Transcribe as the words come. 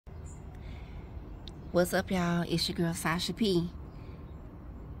What's up, y'all? It's your girl Sasha P.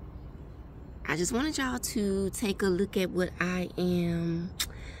 I just wanted y'all to take a look at what I am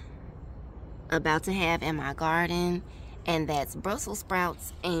about to have in my garden, and that's Brussels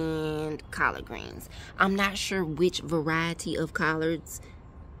sprouts and collard greens. I'm not sure which variety of collards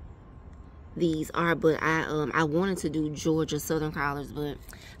these are, but I wanted to do Georgia Southern collards, but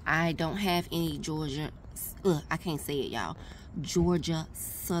I don't have any Georgia, I can't say it, y'all, Georgia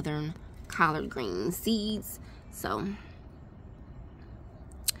Southern collard green seeds. So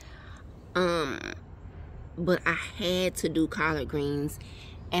but I had to do collard greens,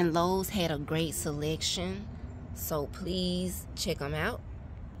 and Lowe's had a great selection, so please check them out.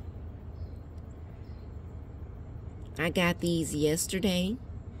 I got these yesterday.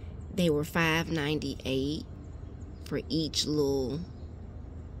 They were $5.98 for each little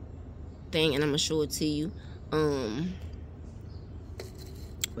thing, and I'm gonna show it to you.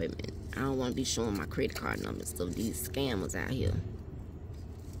 Wait a minute, I don't want to be showing my credit card numbers of these scammers out here.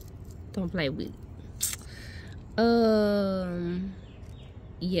 Don't play with it.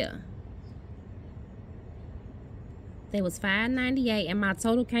 Yeah, they was $5.98, and my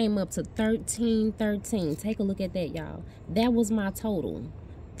total came up to $13.13. Take a look at that, y'all. That was my total,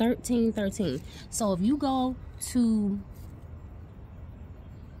 $13.13. So if you go to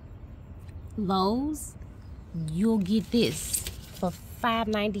Lowe's, you'll get this for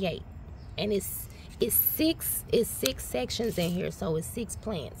 $5.98, and it's six sections in here, so it's 6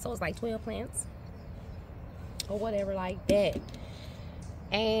 plants, so it's like 12 plants or whatever like that.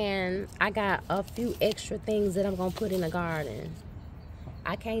 And I got a few extra things that I'm gonna put in the garden.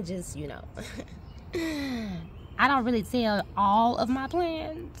 I can't just, you know, I don't really sell all of my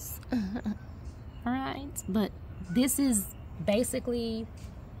plants. All right, but this is basically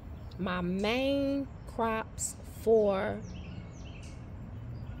my main crops for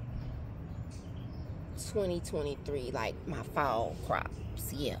 2023, like my fall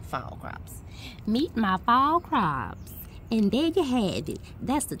crops. Yeah, fall crops. Meet my fall crops. And there you have it.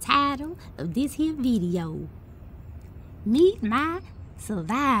 That's the title of this here video. Meet my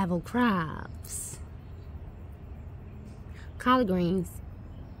survival crops. Collard greens,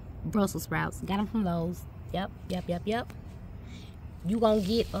 Brussels sprouts. Got them from Lowe's. Yep. You gonna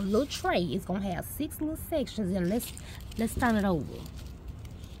get a little tray. It's gonna have 6 little sections, and let's turn it over.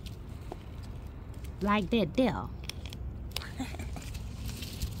 Like that there.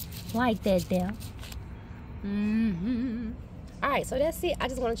 Like that there. Alright, so that's it. I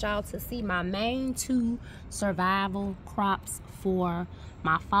just wanted y'all to see my main 2 survival crops for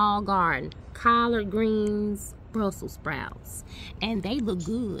my fall garden. Collard greens, Brussels sprouts. And they look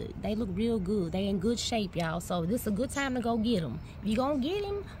good. They look real good. They in good shape, y'all. So this is a good time to go get them. If you gonna get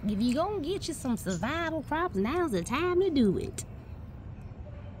them, if you gonna get you some survival crops, now's the time to do it.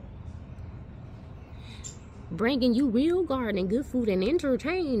 Bringing you real gardening, good food, and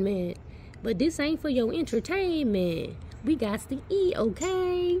entertainment. But this ain't for your entertainment. We got to eat,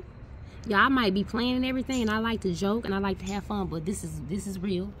 okay? Y'all, I might be playing and everything, and I like to joke and I like to have fun, but this is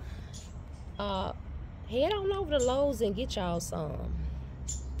real. Head on over to Lowe's and get y'all some.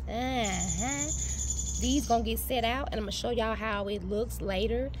 These gonna get set out, and I'm gonna show y'all how it looks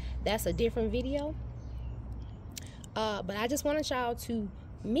later. That's a different video. But I just wanted y'all to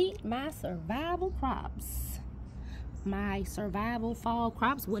meet my survival crops. My survival fall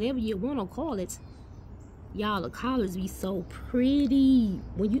crops, whatever you want to call it. Y'all, the collards be so pretty.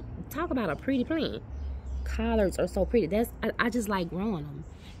 When you talk about a pretty plant, collards are so pretty. I just like growing them,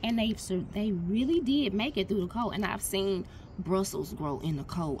 and they really did make it through the cold. And I've seen Brussels grow in the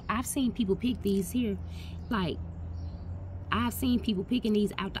cold. I've seen people pick these here, like I've seen people picking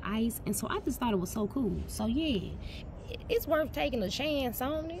these out the ice, and so I just thought it was so cool. So yeah, it's worth taking a chance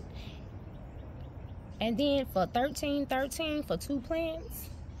on it. And then for $13.13 for 2 plants,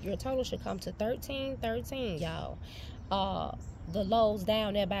 your total should come to $13.13, y'all. The Lowe's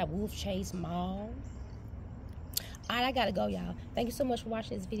down there by Wolf Chase Mall. Alright, I gotta go, y'all. Thank you so much for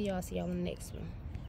watching this video. I'll see y'all in the next one.